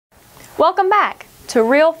Welcome back to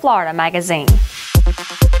Real Florida Magazine.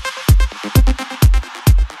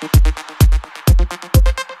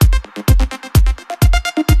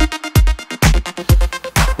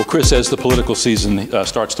 Well, Chris, as the political season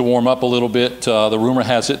starts to warm up a little bit, the rumor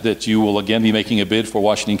has it that you will again be making a bid for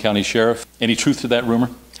Washington County Sheriff. Any truth to that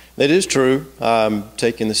rumor? That is true. I'm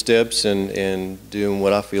taking the steps and doing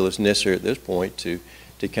what I feel is necessary at this point to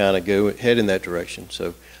kind of head in that direction.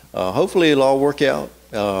 So hopefully it'll all work out.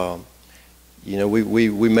 You know,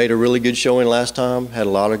 we made a really good showing last time, had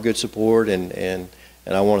a lot of good support, and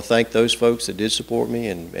I want to thank those folks that did support me,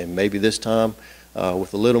 and maybe this time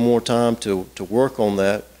with a little more time to work on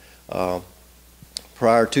that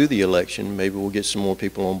prior to the election, maybe we'll get some more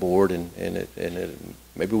people on board, and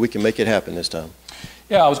maybe we can make it happen this time.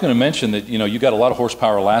 Yeah, I was going to mention that, you know, you got a lot of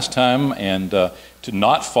horsepower last time, and to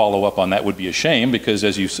not follow up on that would be a shame because,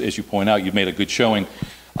 as you point out, you made a good showing.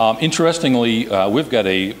 Interestingly, we've got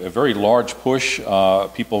a very large push,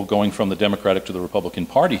 people going from the Democratic to the Republican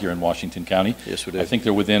Party here in Washington County. Yes, we do. I think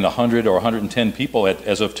they're within 100 or 110 people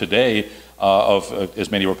as of today of as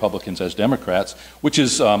many Republicans as Democrats, which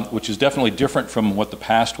is definitely different from what the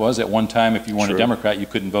past was. At one time, if you weren't a Democrat, you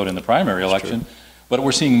couldn't vote in the primary election. But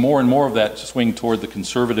we're seeing more and more of that swing toward the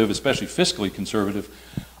conservative, especially fiscally conservative.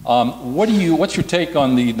 What's your take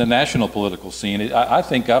on the national political scene? I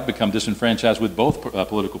think I've become disenfranchised with both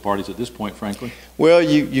political parties at this point, frankly. Well,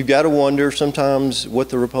 you got to wonder sometimes what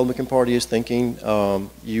the Republican Party is thinking.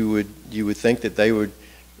 You would think that they would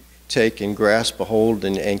take and grasp a hold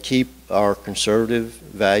and keep our conservative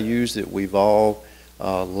values that we've all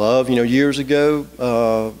loved. You know, years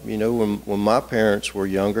ago, you know, when my parents were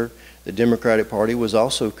younger, the Democratic Party was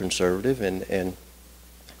also conservative, and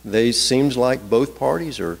they seems like both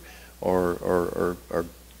parties are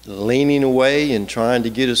leaning away and trying to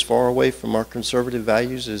get as far away from our conservative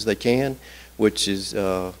values as they can, which is you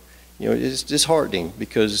know, it's disheartening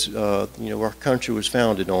because you know, our country was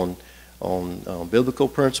founded on biblical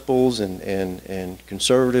principles and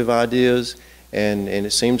conservative ideas, and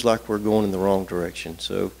it seems like we're going in the wrong direction.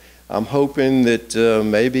 So I'm hoping that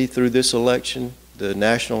maybe through this election, the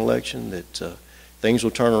national election, that things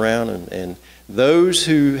will turn around, and those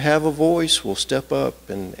who have a voice will step up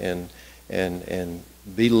and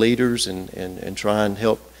be leaders and try and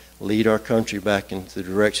help lead our country back into the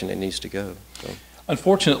direction it needs to go. So.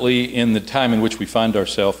 Unfortunately, in the time in which we find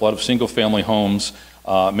ourselves, a lot of single-family homes,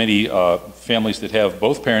 many families that have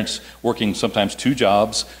both parents working sometimes 2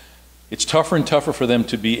 jobs, it's tougher and tougher for them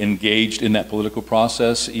to be engaged in that political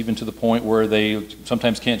process, even to the point where they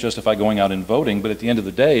sometimes can't justify going out and voting. But at the end of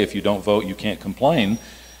the day, if you don't vote, you can't complain.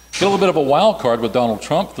 Get a little bit of a wild card with Donald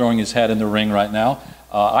Trump throwing his hat in the ring right now.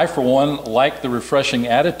 I, for one, like the refreshing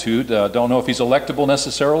attitude. Don't know if he's electable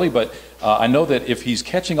necessarily, but I know that if he's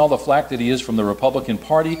catching all the flack that he is from the Republican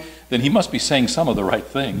Party, then he must be saying some of the right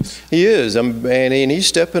things. He is, and he's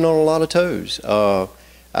stepping on a lot of toes.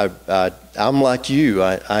 I'm like you.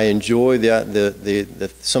 I enjoy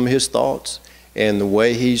some of his thoughts and the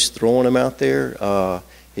way he's throwing them out there.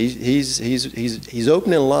 He's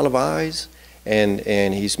opening a lot of eyes,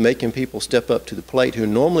 and he's making people step up to the plate who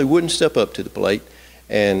normally wouldn't step up to the plate,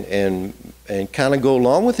 and kind of go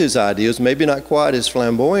along with his ideas. Maybe not quite as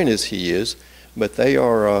flamboyant as he is, but they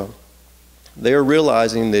are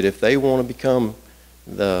realizing that if they want to become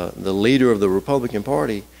the leader of the Republican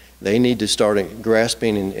Party, they need to start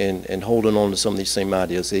grasping and holding on to some of these same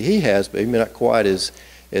ideas that he has, but maybe not quite as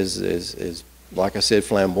like I said,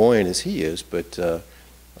 flamboyant as he is. But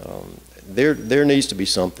there needs to be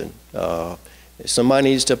something. Somebody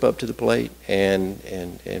needs to step up to the plate and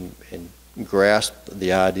grasp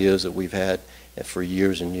the ideas that we've had for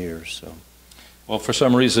years and years. So. Well, for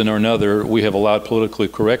some reason or another, we have allowed political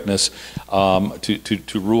correctness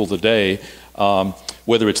to rule the day.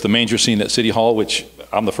 Whether it's the manger scene at City Hall, which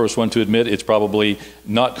I'm the first one to admit it's probably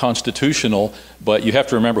not constitutional, but you have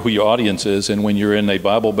to remember who your audience is, and when you're in a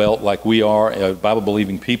Bible Belt like we are,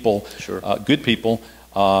 Bible-believing people, good people,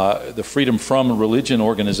 the Freedom From Religion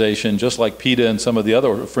organization, just like PETA and some of the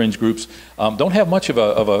other fringe groups, don't have much of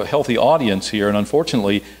a healthy audience here, and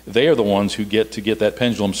unfortunately, they are the ones who get that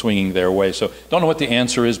pendulum swinging their way. So don't know what the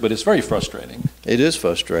answer is, but it's very frustrating. It is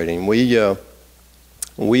frustrating.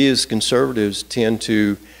 We as conservatives tend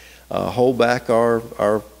to hold back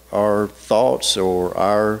our thoughts or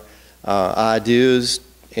our ideas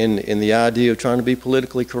in the idea of trying to be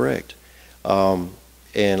politically correct.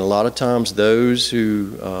 And a lot of times those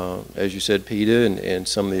who, as you said, PETA and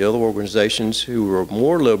some of the other organizations who are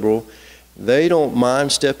more liberal, they don't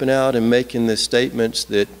mind stepping out and making the statements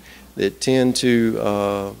that tend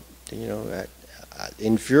to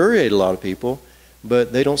infuriate a lot of people,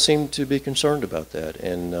 but they don't seem to be concerned about that.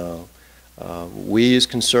 And we as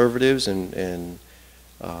conservatives and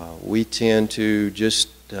we tend to just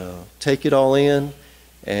take it all in,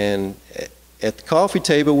 and at the coffee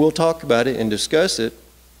table we'll talk about it and discuss it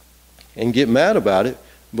and get mad about it,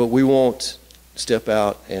 but we won't step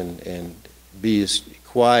out and be as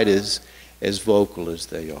quiet, as vocal as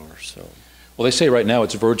they are. So. Well, they say right now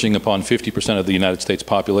it's verging upon 50% of the United States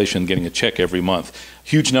population getting a check every month.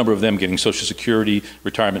 Huge number of them getting Social Security,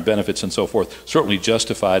 retirement benefits, and so forth. Certainly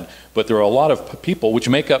justified, but there are a lot of people which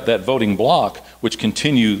make up that voting bloc which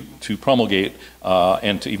continue to promulgate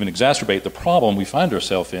and to even exacerbate the problem we find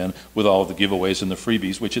ourselves in with all of the giveaways and the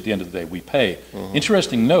freebies, which at the end of the day we pay.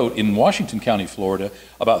 Interesting note, in Washington County, Florida,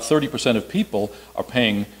 about 30% of people are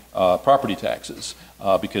paying property taxes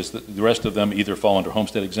because the rest of them either fall under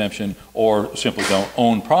homestead exemption or simply don't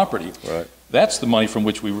own property. Right. That's the money from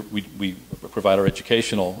which we provide our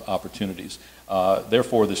educational opportunities.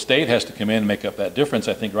 Therefore, the state has to come in and make up that difference.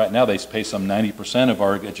 I think right now they pay some 90% of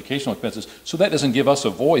our educational expenses, so that doesn't give us a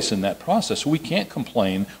voice in that process. So we can't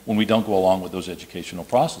complain when we don't go along with those educational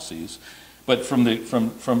processes. But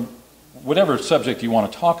from whatever subject you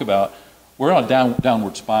want to talk about, we're on a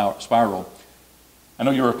downward spiral. I know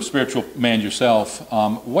you're a spiritual man yourself.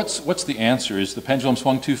 What's the answer? Is the pendulum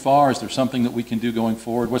swung too far? Is there something that we can do going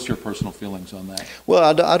forward? What's your personal feelings on that?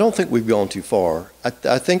 Well, I don't think we've gone too far.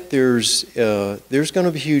 I think there's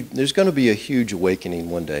going to be a huge awakening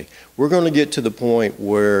one day. We're going to get to the point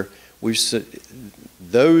where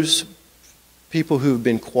those people who've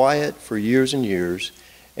been quiet for years and years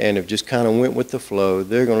and have just kind of went with the flow,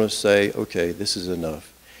 they're going to say, okay, this is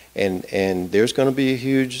enough. And there's going to be a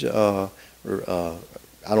huge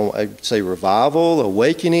I'd say revival,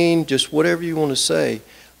 awakening, just whatever you want to say,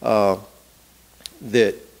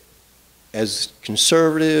 that as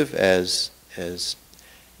conservative, as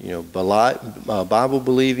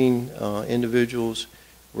Bible-believing individuals,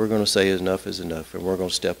 we're going to say enough is enough, and we're going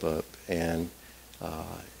to step up, and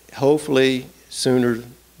hopefully sooner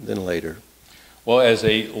than later. Well, as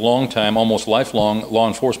a long-time, almost lifelong law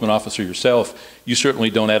enforcement officer yourself, you certainly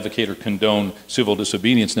don't advocate or condone civil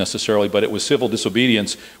disobedience necessarily, but it was civil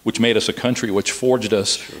disobedience which made us a country, which forged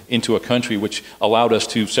us into a country, which allowed us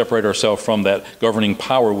to separate ourselves from that governing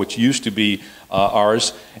power which used to be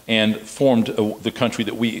ours and formed the country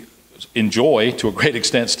that we enjoy to a great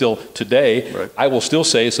extent still today. Right. I will still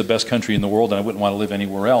say it's the best country in the world and I wouldn't want to live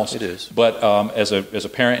anywhere else. It is. But as a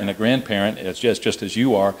parent and a grandparent, just as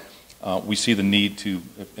you are, we see the need to,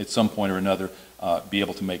 at some point or another, be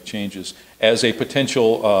able to make changes. As a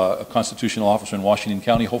potential constitutional officer in Washington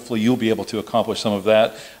County, hopefully you'll be able to accomplish some of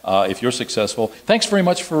that if you're successful. Thanks very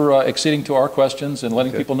much for acceding to our questions and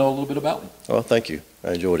letting people know a little bit about them. Well, thank you.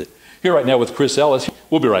 I enjoyed it. Here right now with Chris Ellis.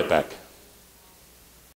 We'll be right back.